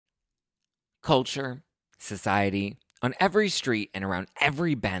Culture, society, on every street and around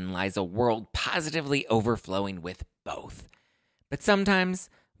every bend lies a world positively overflowing with both. But sometimes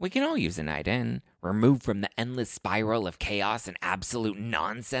we can all use a night in, removed from the endless spiral of chaos and absolute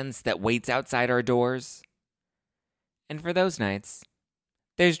nonsense that waits outside our doors. And for those nights,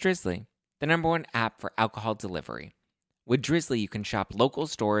 there's Drizzly, the #1 app for alcohol delivery. With Drizzly, you can shop local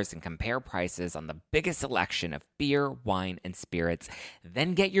stores and compare prices on the biggest selection of beer, wine, and spirits,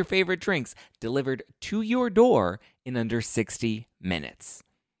 then get your favorite drinks delivered to your door in under 60 minutes.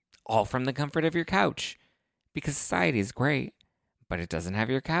 All from the comfort of your couch. Because society is great, but it doesn't have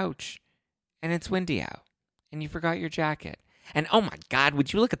your couch. And it's windy out, and you forgot your jacket. And oh my God,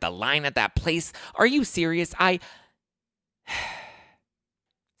 would you look at the line at that place? Are you serious?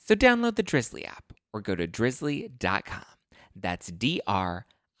 So download the Drizzly app or go to drizzly.com. That's DRIZLY.com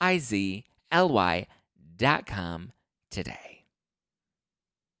today.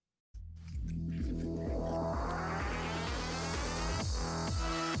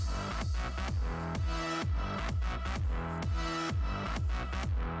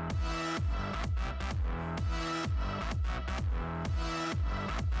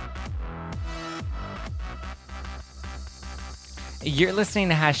 You're listening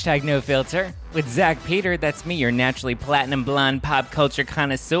to #NoFilter with Zach Peter. That's me, your naturally platinum blonde pop culture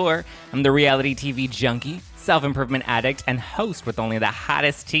connoisseur. I'm the reality TV junkie, self-improvement addict, and host with only the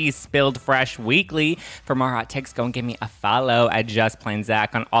hottest tea spilled fresh weekly. For more hot takes, go and give me a follow at Just Plain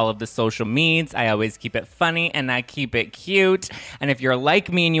Zach on all of the social medias. I always keep it funny and I keep it cute. And if you're like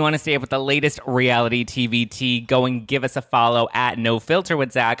me and you want to stay up with the latest reality TV tea, go and give us a follow at No Filter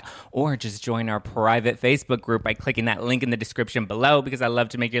with Zach, or just join our private Facebook group by clicking that link in the description below, because I love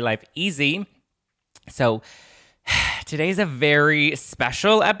to make your life easy. So today's a very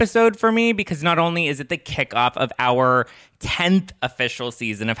special episode for me, because not only is it the kickoff of our 10th official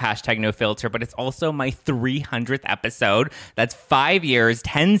season of #NoFilter, but it's also my 300th episode. That's 5 years,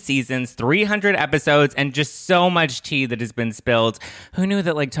 10 seasons, 300 episodes, and just so much tea that has been spilled. Who knew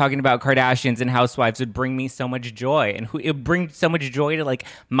that talking about Kardashians and housewives would bring me so much joy, and it would bring so much joy to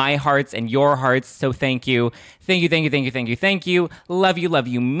my hearts and your hearts. So thank you. Thank you, thank you, thank you, thank you, thank you. Love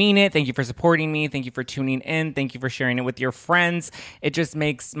you, mean it. Thank you for supporting me. Thank you for tuning in. Thank you for sharing it with your friends. It just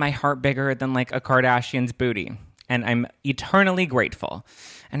makes my heart bigger than a Kardashian's booty. And I'm eternally grateful.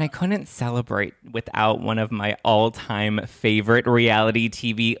 And I couldn't celebrate without one of my all-time favorite reality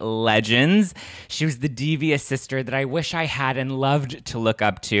TV legends. She was the devious sister that I wish I had and loved to look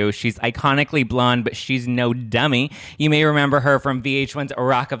up to. She's iconically blonde, but she's no dummy. You may remember her from VH1's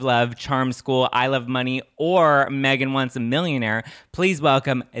Rock of Love, Charm School, I Love Money, or Megan Wants a Millionaire. Please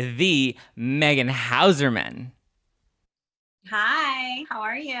welcome the Megan Hauserman. Hi, how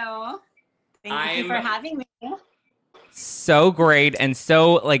are you? Thank you for having me. So great and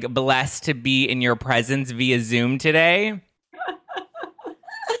so blessed to be in your presence via Zoom today.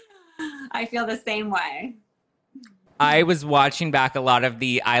 I feel the same way. I was watching back a lot of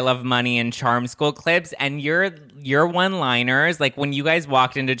the I Love Money and Charm School clips, and your one-liners, when you guys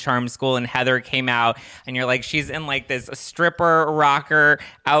walked into Charm School and Heather came out and you're she's in this stripper rocker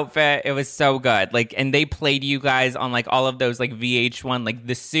outfit. It was so good. And they played you guys on all of those VH1,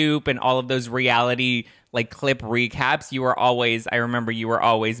 The Soup, and all of those reality clip recaps. You were always, I remember you were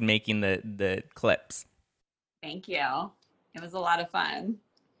always making the clips. Thank you. It was a lot of fun.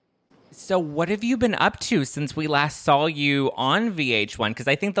 So what have you been up to since we last saw you on VH1? Because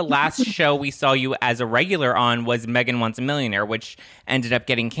I think the last show we saw you as a regular on was Megan Wants a Millionaire, which ended up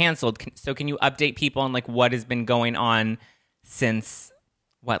getting canceled. So can you update people on what has been going on since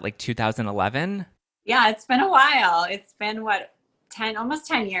 2011? Yeah, it's been a while. It's been almost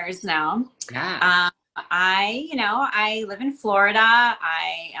 10 years now. Yeah. I live in Florida.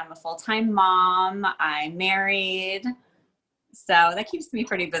 I am a full-time mom. I'm married. So that keeps me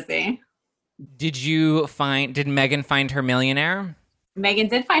pretty busy. Did Megan find her millionaire? Megan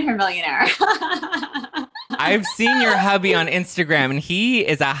did find her millionaire. I've seen your hubby on Instagram, and he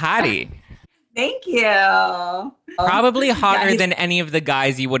is a hottie. Thank you. Probably hotter than any of the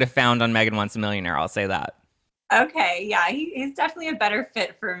guys you would have found on Megan Wants a Millionaire, I'll say that. Okay, yeah, he's definitely a better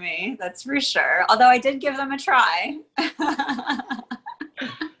fit for me, that's for sure. Although I did give them a try.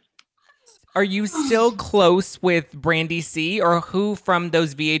 Are you still close with Brandy C, or who from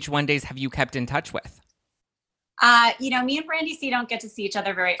those VH1 days have you kept in touch with? Me and Brandy C don't get to see each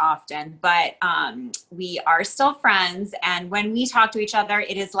other very often, but we are still friends. And when we talk to each other,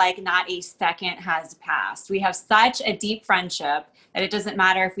 it is not a second has passed. We have such a deep friendship that it doesn't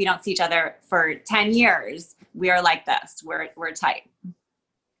matter if we don't see each other for 10 years. We are like this. We're tight.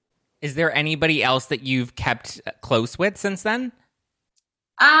 Is there anybody else that you've kept close with since then?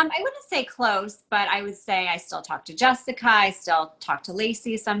 I wouldn't say close, but I would say I still talk to Jessica. I still talk to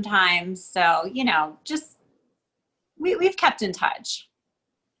Lacey sometimes. So, just we've kept in touch.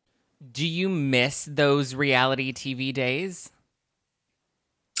 Do you miss those reality TV days?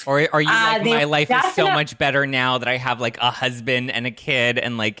 Or are you like, my life is so much better now that I have like a husband and a kid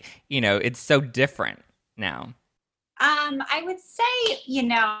and like, it's so different now? I would say,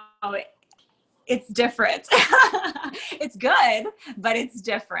 it's different. It's good, but it's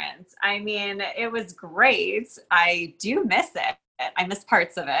different. I mean, it was great. I do miss it. I miss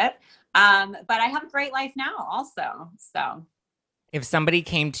parts of it. But I have a great life now also. So if somebody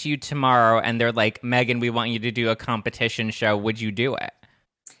came to you tomorrow and they're like, Megan, we want you to do a competition show, would you do it?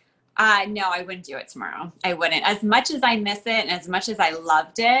 No, I wouldn't do it tomorrow. I wouldn't. As much as I miss it and as much as I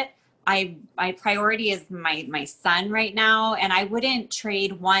loved it, my priority is my son right now, and I wouldn't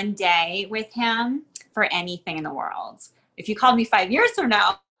trade one day with him for anything in the world. If you called me 5 years from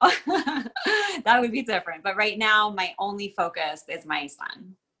now, that would be different. But right now, my only focus is my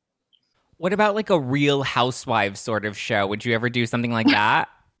son. What about like a Real Housewives sort of show? Would you ever do something like that?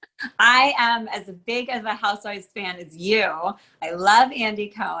 I am as big of a Housewives fan as you. I love Andy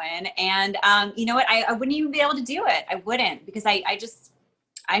Cohen. And you know what? I wouldn't even be able to do it. I wouldn't, because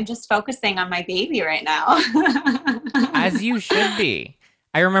I'm just focusing on my baby right now. As you should be.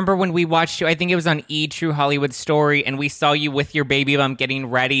 I remember when we watched you, I think it was on True Hollywood Story, and we saw you with your baby bump getting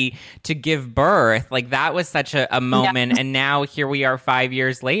ready to give birth. Like, that was such a moment. Yeah. And now here we are 5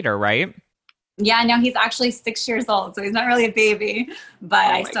 years later, right? Yeah, no, he's actually 6 years old, so he's not really a baby, but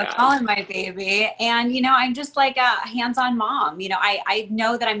I still call him my baby. And, I'm just like a hands-on mom. I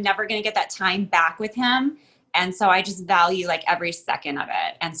know that I'm never going to get that time back with him. And so I just value like every second of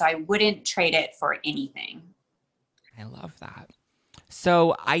it. And so I wouldn't trade it for anything. I love that.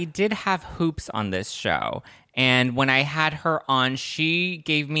 So I did have Hoops on this show. And when I had her on, she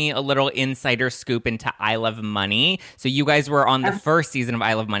gave me a little insider scoop into I Love Money. So you guys were on the first season of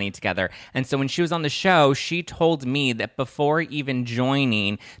I Love Money together. And so when she was on the show, she told me that before even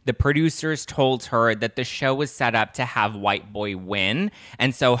joining, the producers told her that the show was set up to have White Boy win.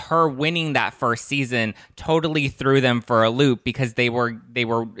 And so her winning that first season totally threw them for a loop, because they were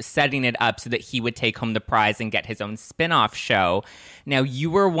setting it up so that he would take home the prize and get his own spin-off show. Now, you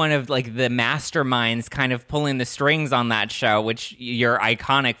were one of like the masterminds kind of pulling the strings on that show, which you're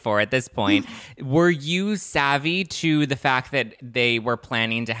iconic for at this point. Were you savvy to the fact that they were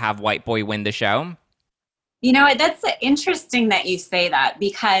planning to have White Boy win the show? That's interesting that you say that,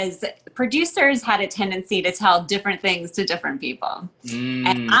 because producers had a tendency to tell different things to different people.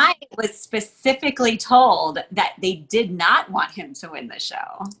 And I was specifically told that they did not want him to win the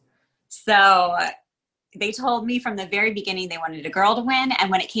show. So they told me from the very beginning they wanted a girl to win.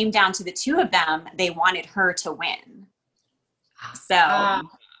 And when it came down to the two of them, they wanted her to win. So, I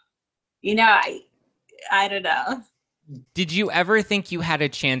don't know. Did you ever think you had a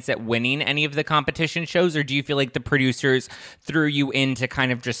chance at winning any of the competition shows, or do you feel like the producers threw you in to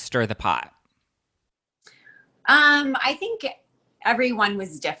kind of just stir the pot? I think everyone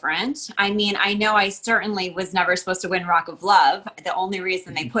was different. I mean, I know I certainly was never supposed to win Rock of Love. The only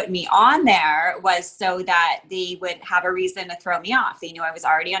reason they put me on there was so that they would have a reason to throw me off. They knew I was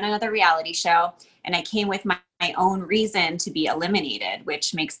already on another reality show, and I came with my own reason to be eliminated,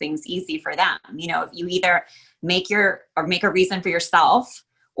 which makes things easy for them. If you either make a reason for yourself,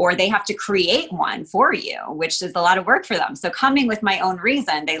 or they have to create one for you, which is a lot of work for them. So coming with my own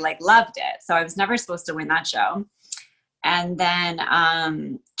reason, they loved it. So I was never supposed to win that show. And then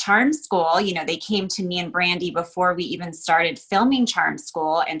Charm School, they came to me and Brandy before we even started filming Charm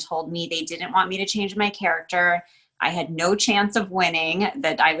School and told me they didn't want me to change my character. I had no chance of winning,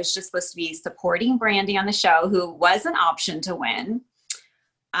 that I was just supposed to be supporting Brandy on the show, who was an option to win.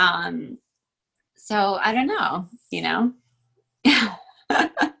 So I don't know,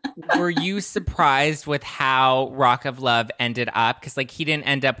 Were you surprised with how Rock of Love ended up? Because he didn't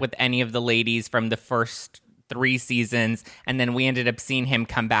end up with any of the ladies from the first 3 seasons, and then we ended up seeing him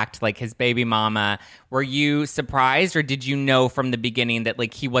come back to his baby mama. Were you surprised, or did you know from the beginning that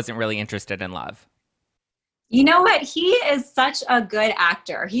he wasn't really interested in love? You know what? He is such a good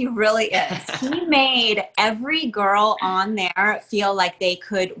actor. He really is. He made every girl on there feel like they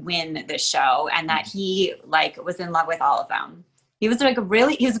could win the show, and that he was in love with all of them. He was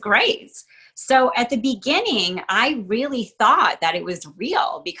he was great. So at the beginning, I really thought that it was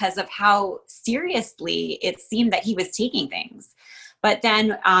real because of how seriously it seemed that he was taking things. But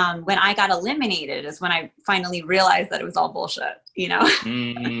then when I got eliminated is when I finally realized that it was all bullshit,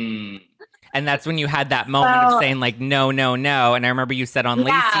 And that's when you had that moment of saying no, no, no. And I remember you said on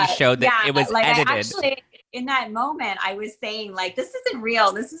Lacey's show that it was edited. in that moment, I was saying like, this isn't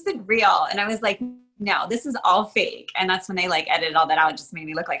real. This isn't real. And I was like, no, this is all fake. And that's when they like edited all that out. It just made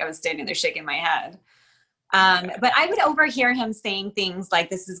me look like I was standing there shaking my head. But I would overhear him saying things like,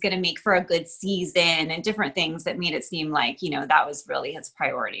 this is going to make for a good season and different things that made it seem like, you know, that was really his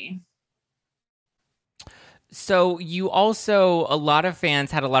priority. So you also, a lot of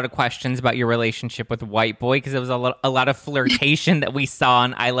fans had a lot of questions about your relationship with White Boy because there was a lot of flirtation that we saw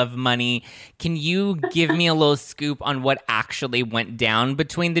on I Love Money. Can you give me a little scoop on what actually went down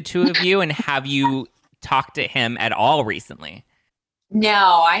between the two of you, and have you talked to him at all recently?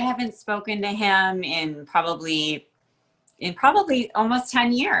 No, I haven't spoken to him in probably almost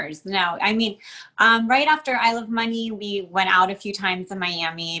 10 years. No, I mean, right after I Love Money, we went out a few times in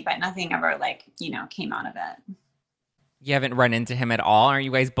Miami, but nothing ever like, you know, came out of it. You haven't run into him at all? Are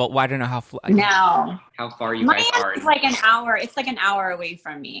you guys both? Well, I don't know how far you guys are. It's like an hour. It's like an hour away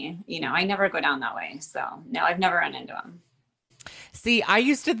from me. You know, I never go down that way. So no, I've never run into him. See, I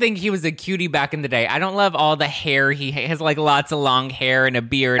used to think he was a cutie back in the day. I don't love all the hair. He has like lots of long hair and a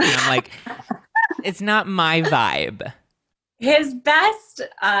beard. And I'm like, it's not my vibe. His best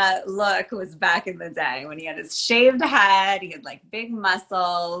look was back in the day when he had his shaved head. He had like big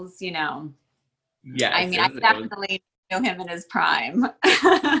muscles, you know. Yeah, I mean, I definitely know him in his prime.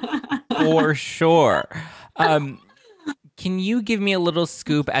 For sure. Can you give me a little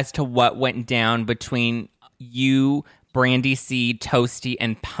scoop as to what went down between you, Brandy C, Toasty,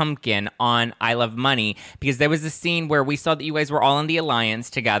 and Pumpkin on I Love Money? Because there was a scene where we saw that you guys were all in the alliance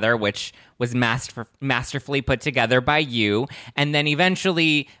together, which was masterfully put together by you. And then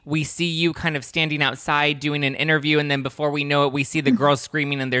eventually we see you kind of standing outside doing an interview. And then before we know it, we see the girls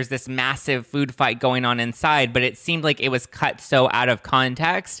screaming and there's this massive food fight going on inside. But it seemed like it was cut so out of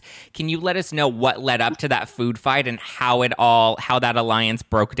context. Can you let us know what led up to that food fight and how that alliance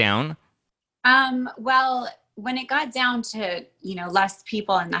broke down? Well, when it got down to, you know, less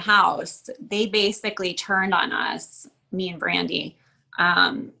people in the house, they basically turned on us, me and Brandy.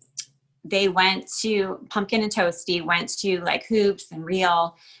 They went to Pumpkin and Toasty, went to like Hoops and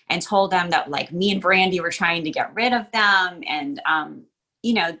Real and told them that like me and Brandy were trying to get rid of them and,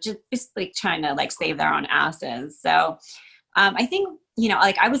 you know, just basically trying to like save their own asses. So I think, you know,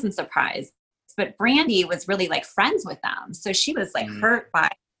 like I wasn't surprised, but Brandy was really like friends with them. So she was like hurt by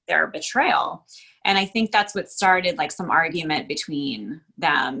their betrayal. And I think that's what started like some argument between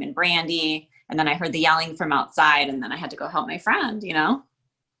them and Brandy. And then I heard the yelling from outside and then I had to go help my friend, you know?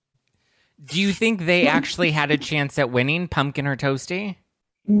 Do you think they actually had a chance at winning, Pumpkin or Toasty?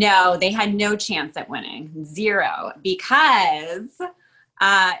 No, they had no chance at winning. Zero. Because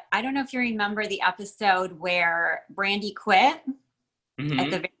I don't know if you remember the episode where Brandy quit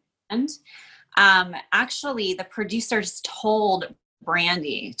at the very end. Actually, the producers told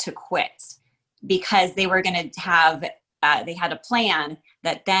Brandy to quit because they were going to have, they had a plan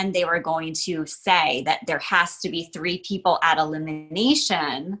that then they were going to say that there has to be 3 people at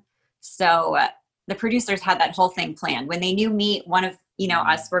elimination. So the producers had that whole thing planned. When they knew me, one of, you know,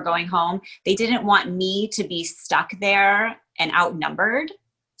 us were going home, they didn't want me to be stuck there and outnumbered.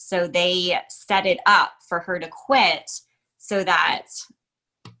 So they set it up for her to quit so that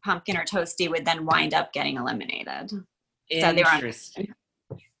Pumpkin or Toasty would then wind up getting eliminated. Interesting.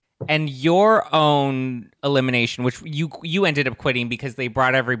 And your own elimination, which you ended up quitting because they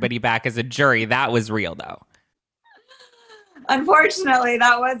brought everybody back as a jury, that was real though. Unfortunately,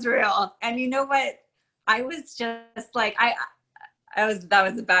 that was real. And you know what? I was just like, that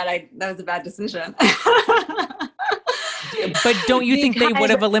was a bad decision. But don't you think they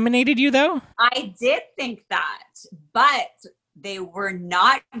would have eliminated you though? I did think that, but they were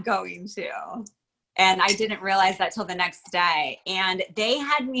not going to. And I didn't realize that till the next day. And they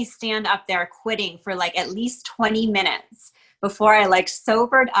had me stand up there quitting for like at least 20 minutes before I like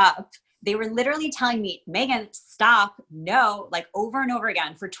sobered up. They were literally telling me, Megan, stop, no, like over and over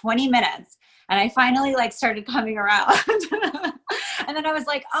again for 20 minutes. And I finally like started coming around. And then I was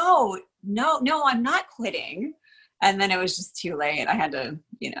like, oh, no, I'm not quitting. And then it was just too late. I had to,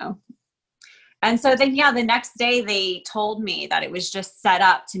 you know. And so then, yeah, the next day they told me that it was just set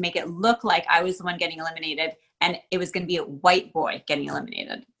up to make it look like I was the one getting eliminated. And it was going to be a White Boy getting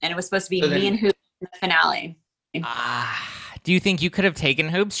eliminated. And it was supposed to be me and Hoops in the finale. Do you think you could have taken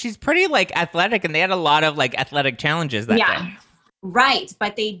Hoops? She's pretty like athletic and they had a lot of like athletic challenges that day. Right.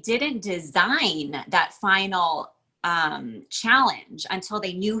 But they didn't design that final challenge until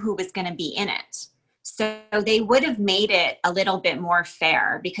they knew who was going to be in it. So they would have made it a little bit more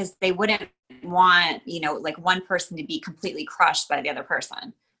fair because they wouldn't want, you know, like one person to be completely crushed by the other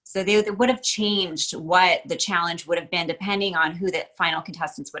person. So they would have changed what the challenge would have been depending on who the final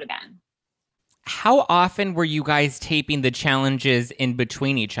contestants would have been. How often were you guys taping the challenges in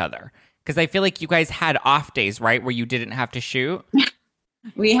between each other? Because I feel like you guys had off days, right, where you didn't have to shoot?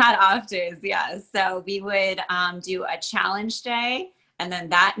 We had off days, yes. So we would do a challenge day, and then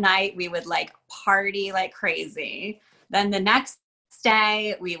that night we would like party like crazy. Then the next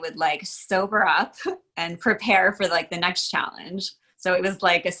day we would like sober up and prepare for like the next challenge. So it was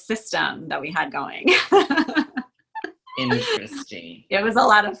like a system that we had going. Interesting. It was a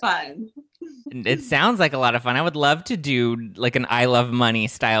lot of fun. It sounds like a lot of fun. I would love to do like an I Love Money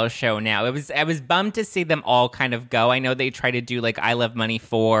style show now. I was bummed to see them all kind of go. I know they try to do like I Love Money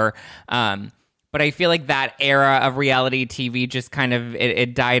 4, but I feel like that era of reality TV just kind of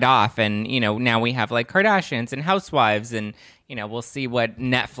it died off, and now we have like Kardashians and Housewives, and we'll see what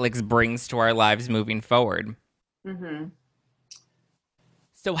Netflix brings to our lives moving forward. Mm-hmm.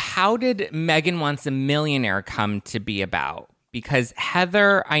 So how did Megan Wants a Millionaire come to be about? Because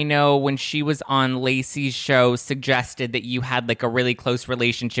Heather, I know when she was on Lacey's show, suggested that you had like a really close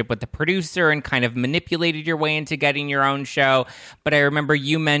relationship with the producer and kind of manipulated your way into getting your own show. But I remember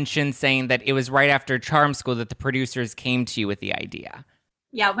you mentioned saying that it was right after Charm School that the producers came to you with the idea.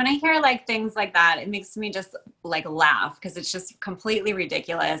 Yeah, when I hear like things like that, it makes me just like laugh because it's just completely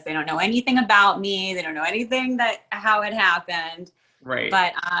ridiculous. They don't know anything about me. They don't know anything how it happened. Right.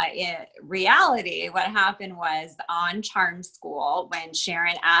 But in reality, what happened was on Charm School, when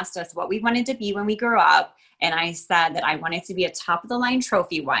Sharon asked us what we wanted to be when we grew up, and I said that I wanted to be a top of the line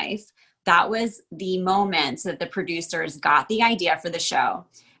trophy wife, that was the moment that the producers got the idea for the show.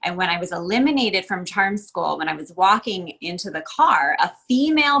 And when I was eliminated from Charm School, when I was walking into the car, a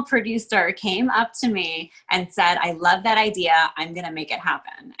female producer came up to me and said, I love that idea. I'm going to make it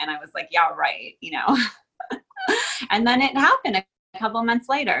happen. And I was like, yeah, right. And then it happened a couple of months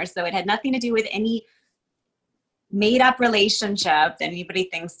later. So it had nothing to do with any made up relationship that anybody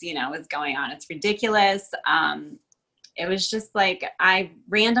thinks, is going on. It's ridiculous. It was just like, I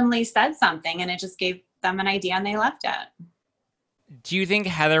randomly said something and it just gave them an idea and they left it. Do you think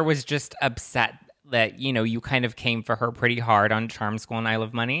Heather was just upset that, you kind of came for her pretty hard on Charm School and I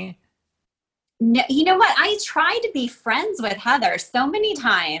Love Money? No, you know what? I tried to be friends with Heather so many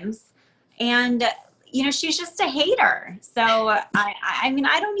times, and she's just a hater. So I mean,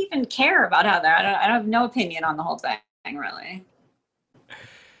 I don't even care about Heather. I have no opinion on the whole thing, really.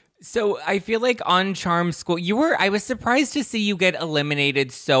 So I feel like on Charm School, I was surprised to see you get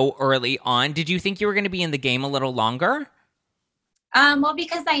eliminated so early on. Did you think you were going to be in the game a little longer? Well,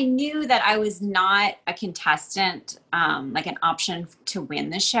 because I knew that I was not a contestant, like an option to win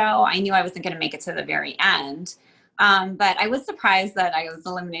the show. I knew I wasn't going to make it to the very end. But I was surprised that I was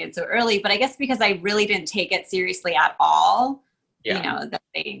eliminated so early. But I guess because I really didn't take it seriously at all, that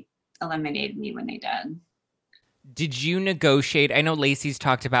they eliminated me when they did. Did you negotiate? I know Lacey's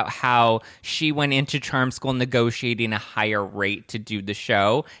talked about how she went into Charm School negotiating a higher rate to do the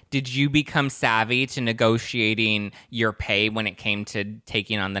show. Did you become savvy to negotiating your pay when it came to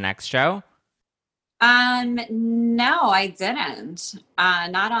taking on the next show? No, I didn't.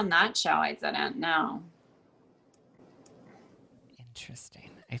 Not on that show. I didn't. No. Interesting.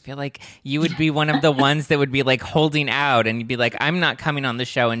 I feel like you would be one of the ones that would be like holding out and you'd be like, I'm not coming on the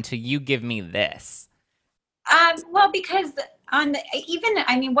show until you give me this. Well, because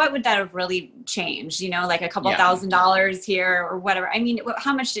what would that have really changed? Like a couple $1,000s here or whatever. I mean,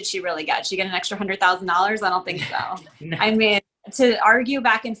 how much did she really get? Did she get an extra $100,000? I don't think so. No. I mean, to argue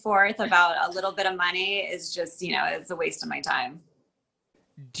back and forth about a little bit of money is just, it's a waste of my time.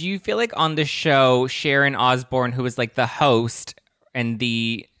 Do you feel like on the show, Sharon Osbourne, who was like the host and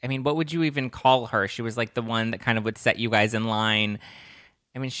what would you even call her? She was like the one that kind of would set you guys in line.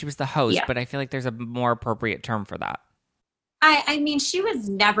 I mean, she was the host, but I feel like there's a more appropriate term for that. I mean, she was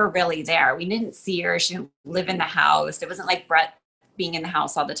never really there. We didn't see her. She didn't live in the house. It wasn't like Brett being in the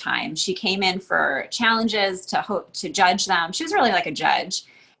house all the time. She came in for challenges to judge them. She was really like a judge,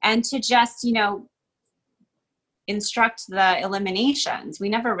 and to just, instruct the eliminations. We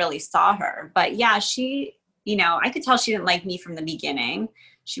never really saw her, but yeah, she, I could tell she didn't like me from the beginning.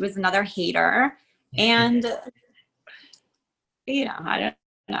 She was another hater, and I don't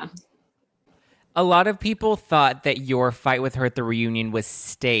know. A lot of people thought that your fight with her at the reunion was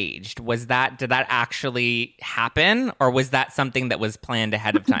staged. Did that actually happen, or was that something that was planned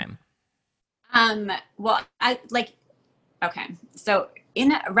ahead of time? Well, okay. So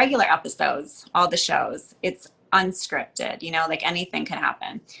in regular episodes, all the shows, it's unscripted, like anything can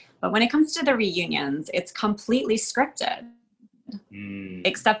happen. But when it comes to the reunions, it's completely scripted.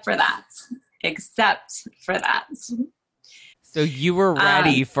 Except for that. So you were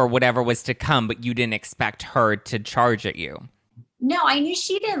ready for whatever was to come, but you didn't expect her to charge at you. No, I knew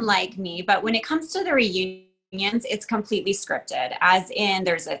she didn't like me, but when it comes to the reunions, it's completely scripted, as in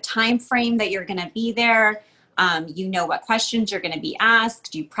there's a time frame that you're going to be there. You know what questions you're going to be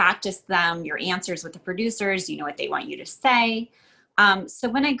asked. You practice them, your answers with the producers. You know what they want you to say. So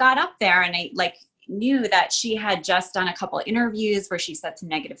when I got up there and I like knew that she had just done a couple of interviews where she said some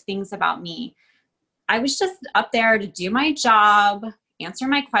negative things about me, I was just up there to do my job, answer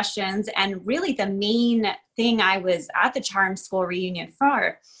my questions. And really the main thing I was at the Charm School reunion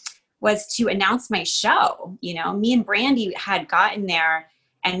for was to announce my show. You know, me and Brandy had gotten there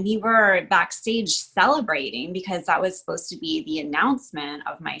and we were backstage celebrating because that was supposed to be the announcement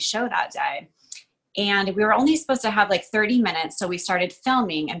of my show that day. And we were only supposed to have like 30 minutes. So we started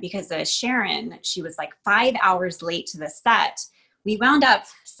filming. And because of Sharon, she was like 5 hours late to the set, we wound up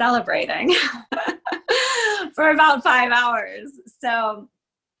celebrating for about 5 hours. So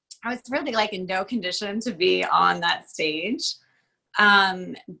I was really like in no condition to be on that stage.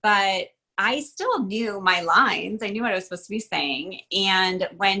 But I still knew my lines. I knew what I was supposed to be saying. And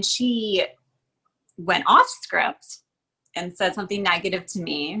when she went off script and said something negative to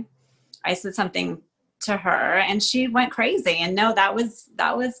me, I said something to her and she went crazy. And no, that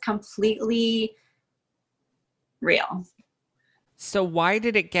was completely real. So why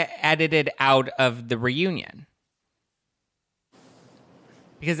did it get edited out of the reunion?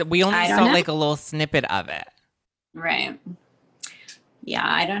 Because we only saw like a little snippet of it. Right. Yeah,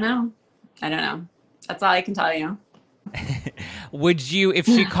 I don't know. That's all I can tell you. Would you, if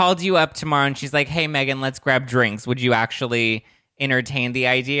she called you up tomorrow and she's like, hey, Megan, let's grab drinks, would you actually entertain the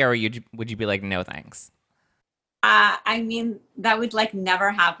idea, or would you be like, no, thanks? I mean, that would like never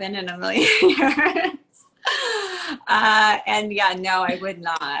happen in a million years. And yeah, no, I would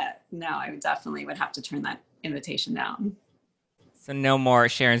not. No, I definitely would have to turn that invitation down. So no more,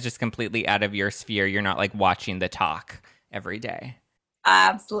 Sharon's just completely out of your sphere. You're not like watching the talk every day.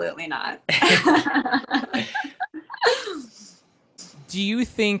 Absolutely not. Do you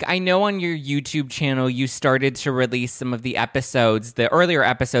think, I know on your YouTube channel, you started to release some of the episodes, the earlier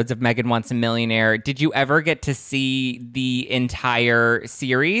episodes of Megan Wants a Millionaire. Did you ever get to see the entire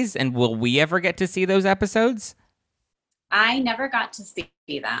series? And will we ever get to see those episodes? I never got to see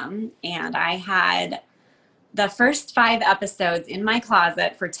them. And I had the first 5 episodes in my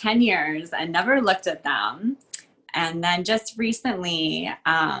closet for 10 years and never looked at them. And then just recently,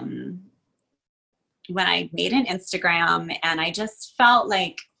 when I made an Instagram, and I just felt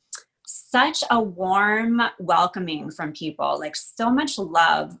like such a warm welcoming from people, like so much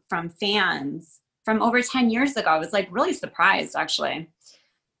love from fans from over 10 years ago. I was like really surprised actually.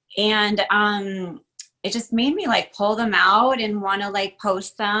 And it just made me like pull them out and want to like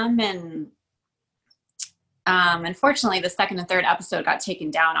post them. And unfortunately the second and third episode got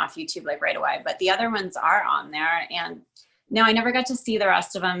taken down off YouTube like right away, but the other ones are on there. And no, I never got to see the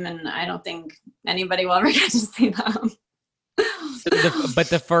rest of them, and I don't think anybody will ever get to see them. But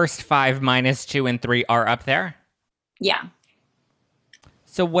the first 5 minus 2 and 3 are up there? Yeah.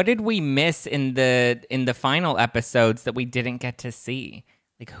 So what did we miss in the final episodes that we didn't get to see?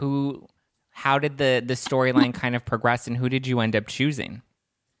 Like how did the storyline kind of progress, and who did you end up choosing?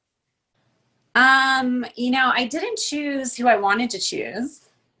 You know, I didn't choose who I wanted to choose.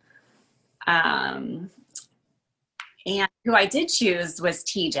 And who I did choose was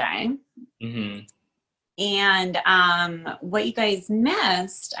TJ. Mm-hmm. And what you guys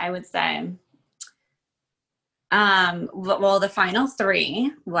missed, I would say, well, the final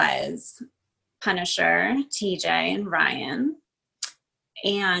 3 was Punisher, TJ, and Ryan.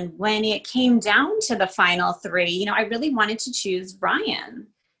 And when it came down to the final 3, you know, I really wanted to choose Ryan.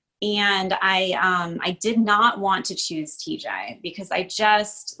 And I did not want to choose TJ because I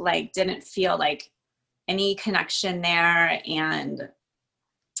just like didn't feel like any connection there. And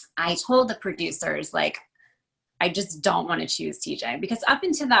I told the producers, like, I just don't want to choose TJ because up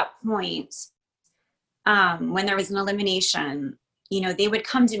until that point, when there was an elimination, you know, they would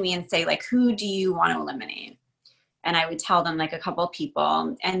come to me and say, like, who do you want to eliminate? And I would tell them like a couple of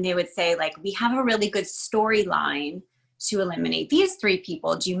people, and they would say, like, we have a really good storyline to eliminate these 3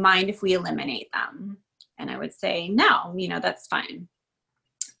 people. Do you mind if we eliminate them? And I would say, no, you know, that's fine.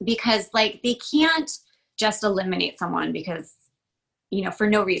 Because like, they can't just eliminate someone because, you know, for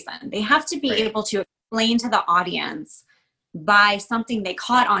no reason. They have to be able to explain to the audience by something they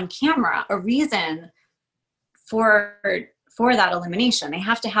caught on camera, a reason for that elimination. They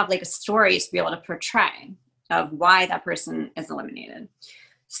have to have like a story to be able to portray of why that person is eliminated.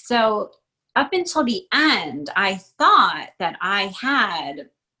 So up until the end, I thought that I had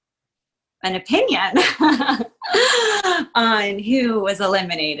an opinion on who was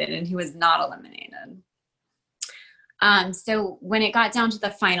eliminated and who was not eliminated. So when it got down to the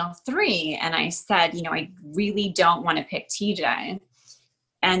final three and I said, I really don't want to pick TJ.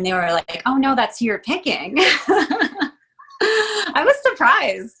 And they were like, oh no, that's who you're picking. I was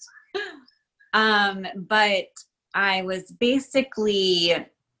surprised. But I was basically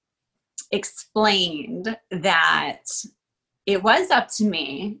explained that it was up to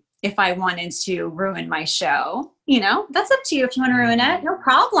me if I wanted to ruin my show. That's up to you if you want to ruin it, no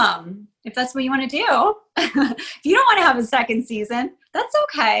problem. If that's what you want to do. If you don't want to have a second season, that's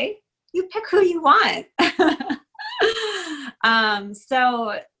okay. You pick who you want.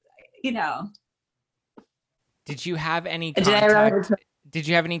 So, Did you have any contact? Did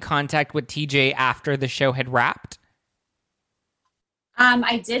you have any contact with TJ after the show had wrapped?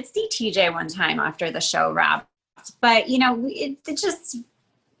 I did see TJ one time after the show wrapped, but it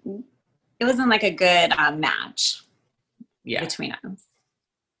wasn't like a good match between us.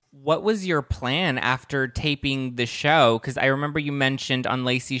 What was your plan after taping the show? Because I remember you mentioned on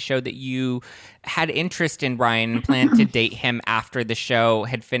Lacey's show that you had interest in Ryan and planned to date him after the show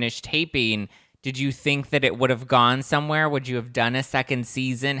had finished taping. Did you think that it would have gone somewhere? Would you have done a second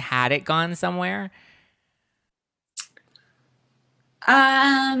season had it gone somewhere?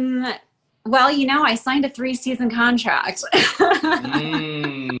 Well, I signed a 3-season contract.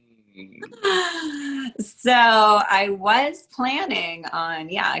 So I was planning on,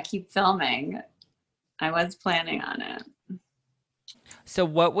 keep filming. I was planning on it. So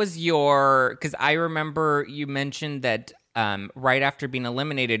what was because I remember you mentioned that right after being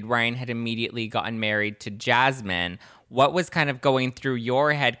eliminated, Ryan had immediately gotten married to Jasmine. What was kind of going through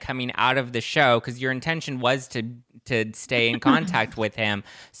your head coming out of the show? Because your intention was to stay in contact with him.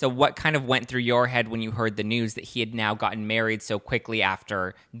 So what kind of went through your head when you heard the news that he had now gotten married so quickly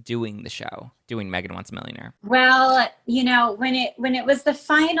after doing the show, doing Megan Wants a Millionaire? Well, when it was the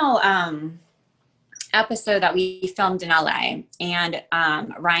final episode that we filmed in LA, and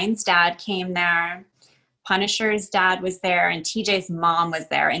Ryan's dad came there, Punisher's dad was there, and TJ's mom was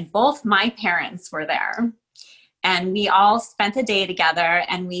there, and both my parents were there. And we all spent the day together,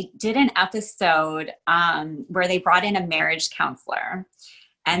 and we did an episode where they brought in a marriage counselor.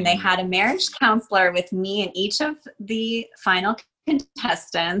 And they had a marriage counselor with me and each of the final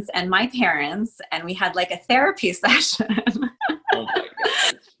contestants and my parents, and we had like a therapy session. Oh my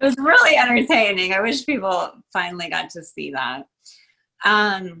gosh. It was really entertaining. I wish people finally got to see that.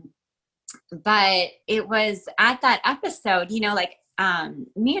 But it was at that episode,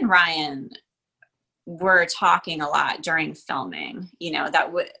 me and Ryan were talking a lot during filming,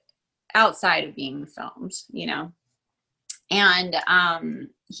 that would outside of being filmed, and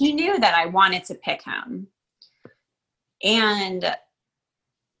he knew that I wanted to pick him. And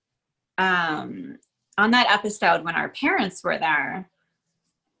on that episode when our parents were there,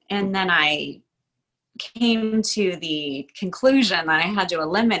 and then I came to the conclusion that I had to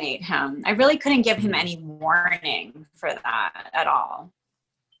eliminate him, I really couldn't give him any warning for that at all.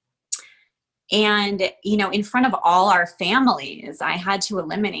 And, in front of all our families, I had to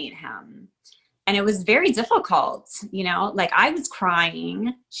eliminate him. And it was very difficult, I was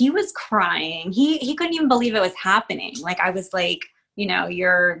crying. He was crying. He couldn't even believe it was happening. I was like,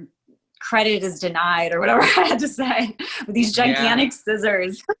 your credit is denied or whatever I had to say with these gigantic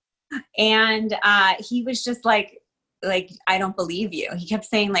scissors. And he was just like, I don't believe you. He kept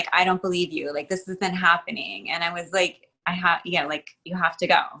saying, I don't believe you. This isn't happening. And I was like, you have to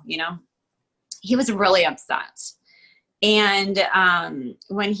go, He was really upset. And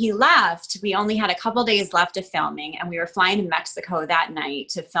when he left, we only had a couple days left of filming, and we were flying to Mexico that night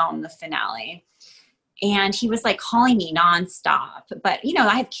to film the finale. And he was calling me nonstop. But,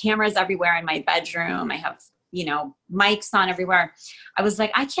 I have cameras everywhere in my bedroom. I have, mics on everywhere. I was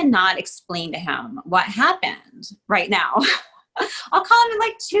like, I cannot explain to him what happened right now. I'll call him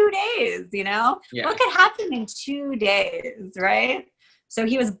in 2 days, Yeah. What could happen in 2 days, right? So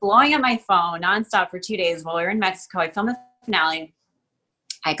he was blowing up my phone nonstop for 2 days while we were in Mexico. I filmed the finale.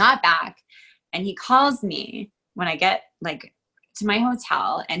 I got back, and he calls me when I get to my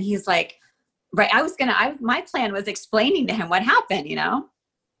hotel, and he's like, right, my plan was explaining to him what happened,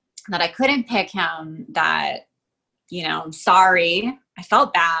 that I couldn't pick him, that, sorry, I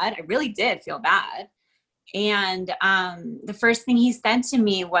felt bad. I really did feel bad. And the first thing he said to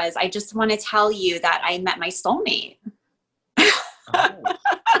me was, I just want to tell you that I met my soulmate. Oh.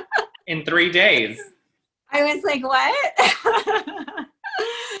 In 3 days. I was like, what?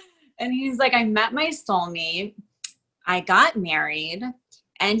 And he's like, I met my soulmate. I got married.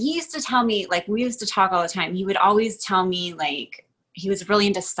 And he used to tell me, we used to talk all the time. He would always tell me, he was really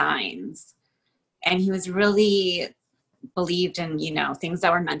into signs. And he was really believed in, things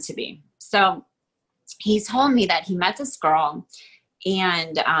that were meant to be. So he told me that he met this girl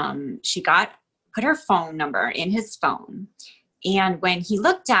and she put her phone number in his phone. And when he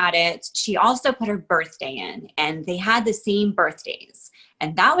looked at it, she also put her birthday in, and they had the same birthdays.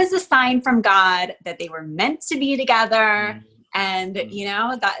 And that was a sign from God that they were meant to be together. And, you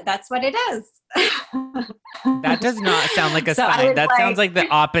know, that's what it is. That does not sound like a sign. That sounds like the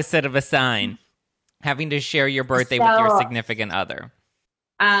opposite of a sign. Having to share your birthday with your significant other.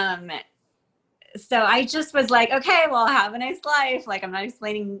 So I just was like, okay, well, have a nice life. Like, I'm not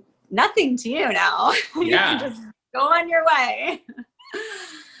explaining nothing to you now. Yeah. You can just go on your way.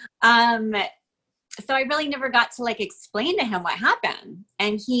 So I really never got to like explain to him what happened.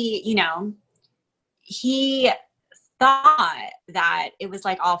 And he, you know, he thought that it was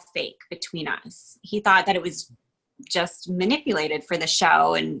like all fake between us. He thought that it was just manipulated for the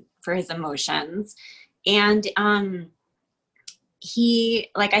show and for his emotions. And he,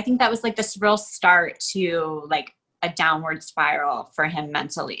 like, I think that was like this real start to like a downward spiral for him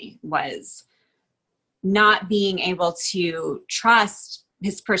mentally, was not being able to trust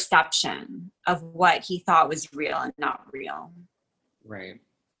his perception of what he thought was real and not real. Right.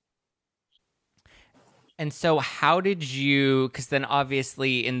 And so how did you, because then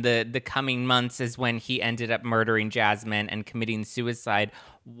obviously in the coming months is when he ended up murdering Jasmine and committing suicide.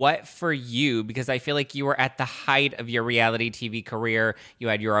 What for you, because I feel like you were at the height of your reality TV career. You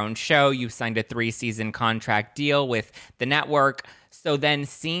had your own show. You signed a 3-season contract deal with the network. So then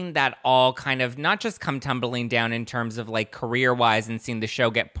seeing that all kind of not just come tumbling down in terms of like career-wise and seeing the show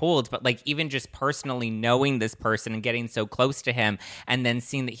get pulled, but like even just personally knowing this person and getting so close to him and then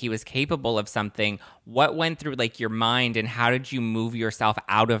seeing that he was capable of something, what went through like your mind and how did you move yourself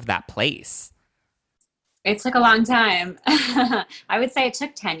out of that place? It took a long time. I would say it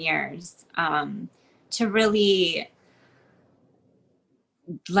took 10 years to really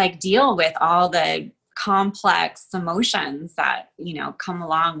like deal with all the complex emotions that, you know, come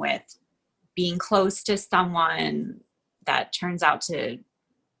along with being close to someone that turns out to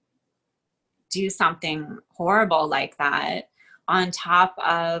do something horrible like that, on top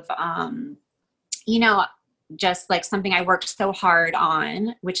of, you know, just like something I worked so hard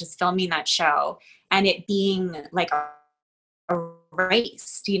on, which is filming that show, and it being like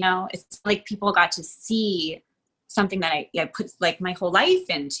erased, you know. It's like people got to see something that I put like my whole life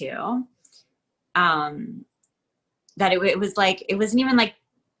into, that it was like, it wasn't even like,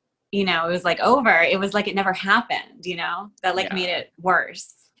 you know, it was like over. It was like it never happened, you know, that like made it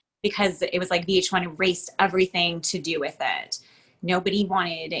worse, because it was like VH1 erased everything to do with it. Nobody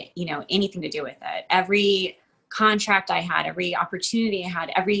wanted, you know, anything to do with it. Every contract I had, every opportunity I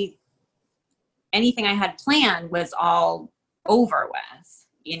had, anything I had planned was all over with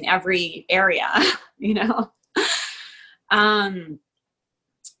in every area, you know? And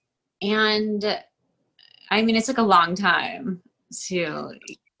I mean, it took a long time to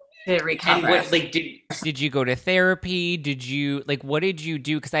recover. And what, like, did you go to therapy? Did you, like, what did you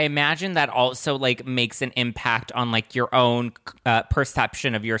do? Because I imagine that also, like, makes an impact on, like, your own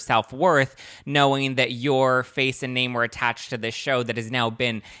perception of your self-worth, knowing that your face and name were attached to this show that has now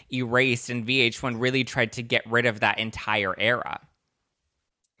been erased, and VH1 really tried to get rid of that entire era.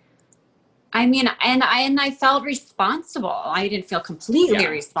 I mean, and I felt responsible. I didn't feel completely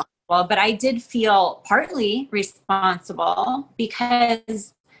responsible, but I did feel partly responsible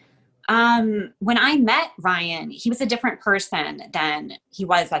because when I met Ryan, he was a different person than he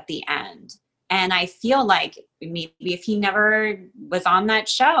was at the end. And I feel like maybe if he never was on that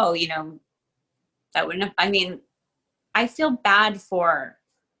show, you know, that wouldn't have, I mean, I feel bad for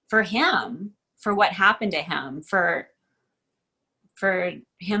him, for what happened to him, for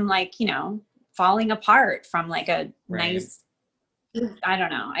him, like, you know, falling apart from like a nice, I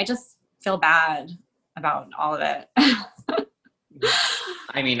don't know. I just feel bad about all of it.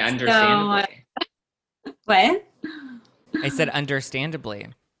 I mean, understandably. What? I said understandably.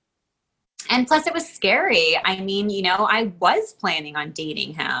 And plus it was scary. I mean, you know, I was planning on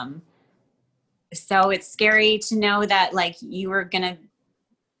dating him. So it's scary to know that like you were going to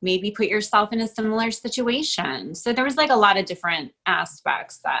maybe put yourself in a similar situation. So there was like a lot of different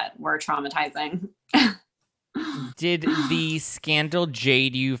aspects that were traumatizing. Did the scandal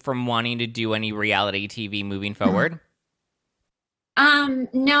jade you from wanting to do any reality TV moving forward?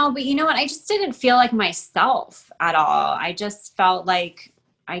 No, but you know what? I just didn't feel like myself at all. I just felt like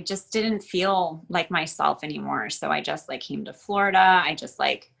I just didn't feel like myself anymore. So I just like came to Florida. I just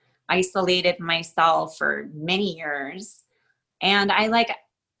like isolated myself for many years. And I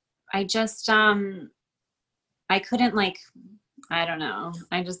just, I couldn't like, I don't know.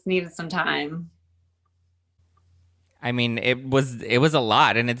 I just needed some time. I mean, it was a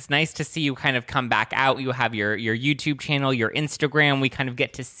lot, and it's nice to see you kind of come back out. You have your YouTube channel, your Instagram. We kind of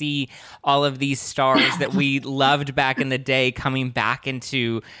get to see all of these stars that we loved back in the day coming back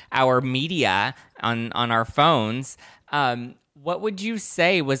into our media on our phones. What would you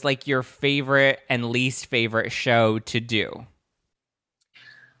say was like your favorite and least favorite show to do?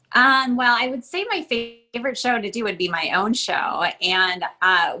 Well, I would say my favorite show to do would be my own show. And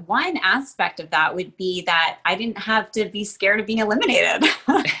one aspect of that would be that I didn't have to be scared of being eliminated.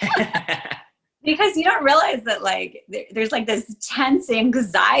 Because you don't realize that like there's like this tense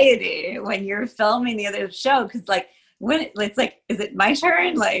anxiety when you're filming the other show. Cause like when it's like, is it my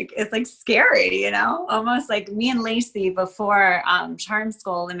turn? Like, it's like scary, you know, almost like me and Lacey before Charm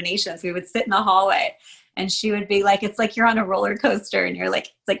School eliminations, we would sit in the hallway. And she would be like, it's like you're on a roller coaster and you're like,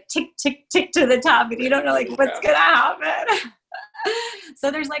 it's like tick, tick, tick to the top and you don't know like what's going to happen.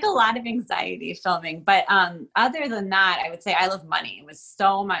 So there's like a lot of anxiety filming. But other than that, I would say I Love Money. It was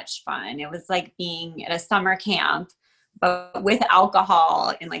so much fun. It was like being at a summer camp, but with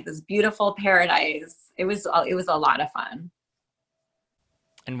alcohol in like this beautiful paradise. It was a lot of fun.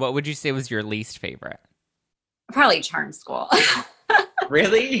 And what would you say was your least favorite? Probably Charm School.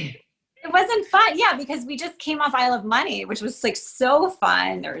 Really? It wasn't fun. Yeah, because we just came off I Love Money, which was like so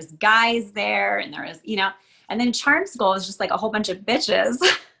fun. There was guys there and there was, you know, and then Charm School was just like a whole bunch of bitches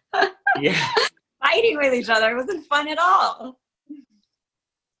Yeah. fighting with each other. It wasn't fun at all.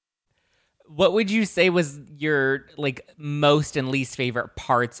 What would you say was your like most and least favorite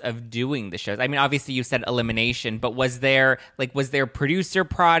parts of doing the shows? I mean, obviously you said elimination, but was there producer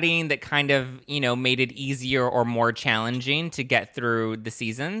prodding that kind of, you know, made it easier or more challenging to get through the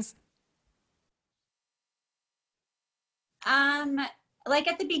seasons? Like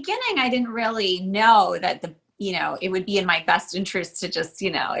at the beginning, I didn't really know that it would be in my best interest to just,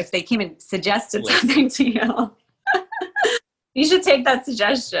 you know, if they came and suggested something to you, you should take that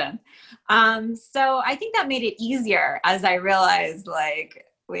suggestion. So I think that made it easier as I realized, like,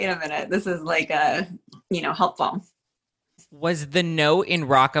 wait a minute, this is like helpful. Was the note in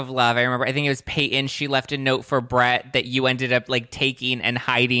Rock of Love, I think it was Peyton, she left a note for Brett that you ended up like taking and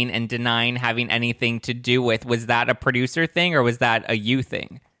hiding and denying having anything to do with. Was that a producer thing or was that a you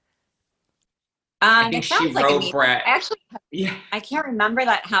thing? I think it sounds she like wrote a me. Brett. Actually, Yeah. I can't remember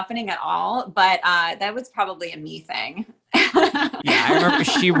that happening at all, but that was probably a me thing. Yeah, I remember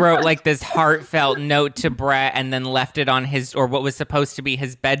she wrote like this heartfelt note to Brett and then left it on his, or what was supposed to be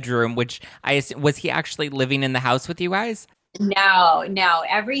his bedroom, which was he actually living in the house with you guys? No.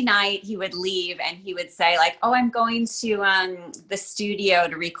 Every night he would leave and he would say like, oh, I'm going to the studio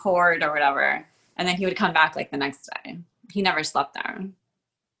to record or whatever. And then he would come back like the next day. He never slept there.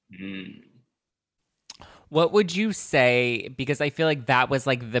 Mm. What would you say, because I feel like that was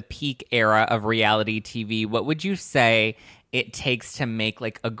like the peak era of reality TV, what would you say it takes to make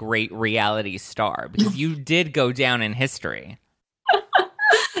like a great reality star? Because you did go down in history.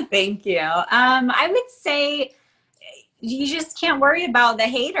 Thank you. I would say you just can't worry about the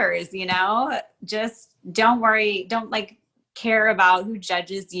haters, you know? Just don't worry. Don't like care about who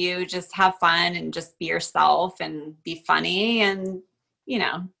judges you. Just have fun and just be yourself and be funny. And, you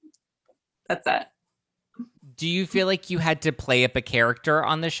know, that's it. Do you feel like you had to play up a character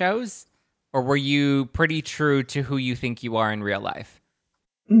on the shows? Or were you pretty true to who you think you are in real life?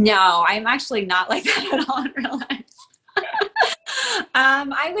 No, I'm actually not like that at all in real life.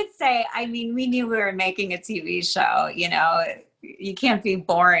 I would say, I mean, we knew we were making a TV show, you know, you can't be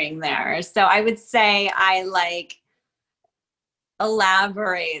boring there. So I would say I like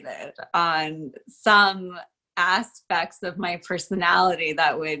elaborated on some aspects of my personality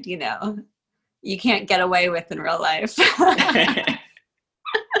that would, you know, you can't get away with in real life.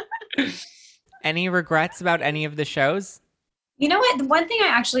 Any regrets about any of the shows? You know what? The one thing I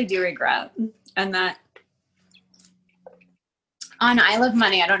actually do regret, and that on I Love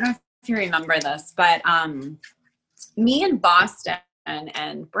Money, I don't know if you remember this, but me and Boston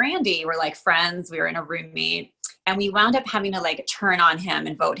and Brandy were like friends. We were in a roommate and we wound up having to like turn on him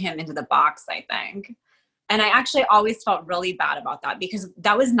and vote him into the box, I think. And I actually always felt really bad about that because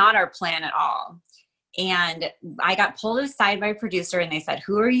that was not our plan at all. And I got pulled aside by a producer and they said,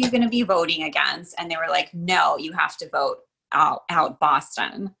 who are you going to be voting against? And they were like, no, you have to vote out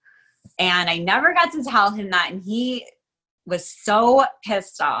Boston. And I never got to tell him that. And he was so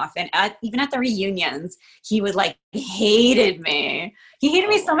pissed off. And even at the reunions, he would like hated me. He hated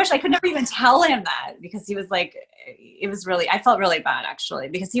me so much I could never even tell him that because he was like, I felt really bad actually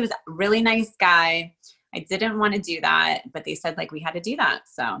because he was a really nice guy. I didn't want to do that, but they said like we had to do that.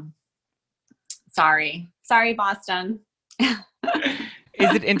 So sorry, Boston.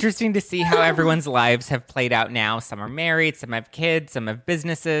 Is it interesting to see how everyone's lives have played out now? Some are married, some have kids, some have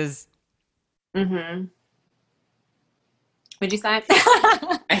businesses. Mm-hmm. What'd you say?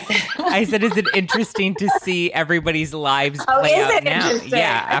 I said, is it interesting to see everybody's lives play out now?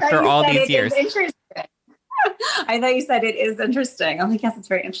 Yeah, after all these years. I thought you said it is interesting. I'm like, yes, it's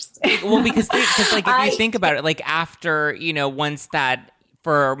very interesting. Well, because like if you think about it, like after, once that,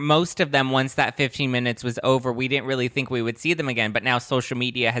 for most of them, once that 15 minutes was over, we didn't really think we would see them again. But now social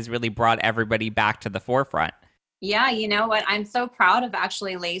media has really brought everybody back to the forefront. Yeah, you know what? I'm so proud of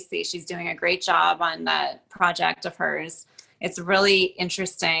actually Lacey. She's doing a great job on that project of hers. It's really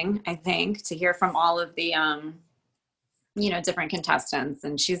interesting, I think, to hear from all of the, different contestants.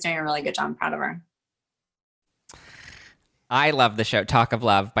 And she's doing a really good job. I'm proud of her. I love the show Talk of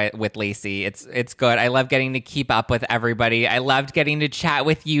Love with Lacey. It's good. I love getting to keep up with everybody. I loved getting to chat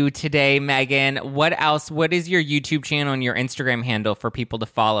with you today, Megan. What else? What is your YouTube channel and your Instagram handle for people to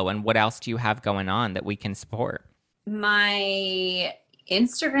follow? And what else do you have going on that we can support? My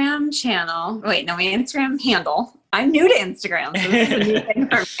Instagram handle. I'm new to Instagram, so this is a new thing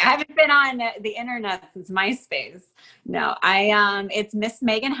for me. I haven't been on the internet since MySpace. No, it's Miss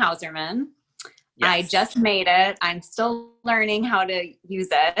Megan Hauserman. Yes. I just made it. I'm still learning how to use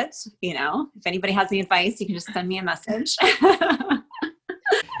it. If anybody has any advice, you can just send me a message.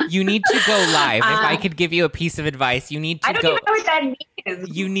 You need to go live. If I could give you a piece of advice, you need to go. I don't even know what that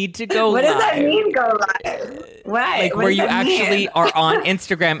means. You need to go live. What does that mean, go live? What? Like where you actually are on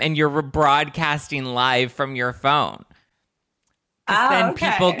Instagram and you're broadcasting live from your phone. Because then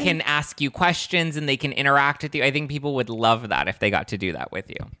people can ask you questions and they can interact with you. I think people would love that if they got to do that with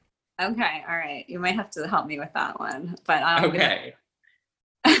you. Okay. All right. You might have to help me with that one. But okay.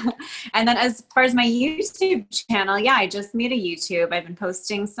 And then as far as my YouTube channel, yeah, I just made a YouTube. I've been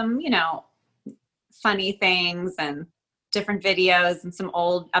posting some, funny things and different videos and some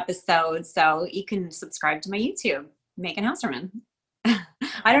old episodes. So you can subscribe to my YouTube, Megan Hauserman.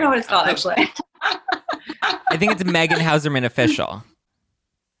 I don't know what it's called, actually. I think it's Megan Hauserman Official.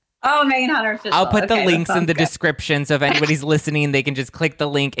 Oh, Megan Hauserman Official. I'll put the links in the description, so if anybody's listening, they can just click the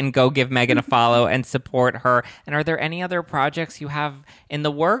link and go give Megan a follow and support her. And are there any other projects you have in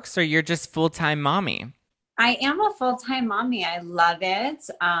the works, or you're just full-time mommy? I am a full-time mommy. I love it.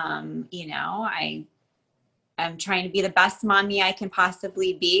 I'm trying to be the best mommy I can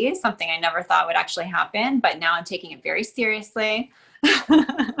possibly be, something I never thought would actually happen, but now I'm taking it very seriously.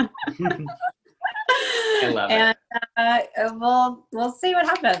 I love it. And we'll see what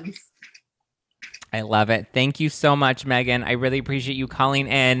happens. I love it. Thank you so much, Megan. I really appreciate you calling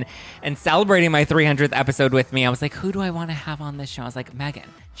in and celebrating my 300th episode with me. I was like, who do I want to have on this show? I was like, Megan.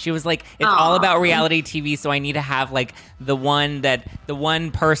 She was like, it's all about reality TV, so I need to have like the one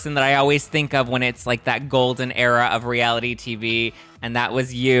person that I always think of when it's like that golden era of reality TV, and that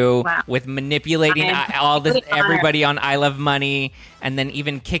was you. Wow. With manipulating everybody on I Love Money, and then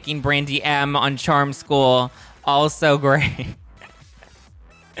even kicking Brandy M on Charm School. All so great.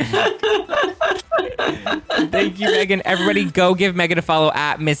 Thank you, Megan. Everybody go give Megan a follow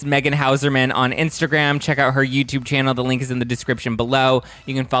at Miss Megan Hauserman on Instagram. Check out her YouTube channel. The link is in the description below.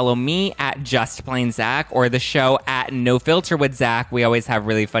 You can follow me at Just Plain Zach or the show at No Filter with Zach. We always have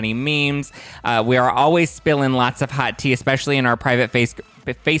really funny memes. We are always spilling lots of hot tea, especially in our private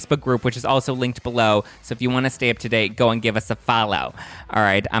Facebook group, which is also linked below. So if you want to stay up to date, go and give us a follow. All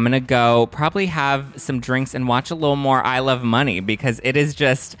right, I'm going to go probably have some drinks and watch a little more I Love Money, because it is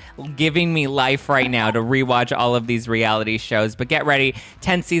just giving me life right now to rewatch all of these reality shows. But get ready.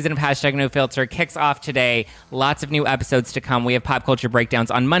 10th season of #NoFilter kicks off today. Lots of new episodes to come. We have pop culture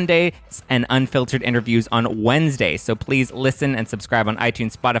breakdowns on Monday and unfiltered interviews on Wednesday. So please listen and subscribe on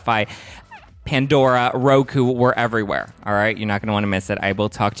iTunes, Spotify, Pandora, Roku. We're everywhere. All right, you're not going to want to miss it. I will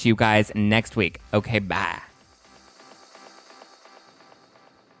talk to you guys next week. Okay, bye.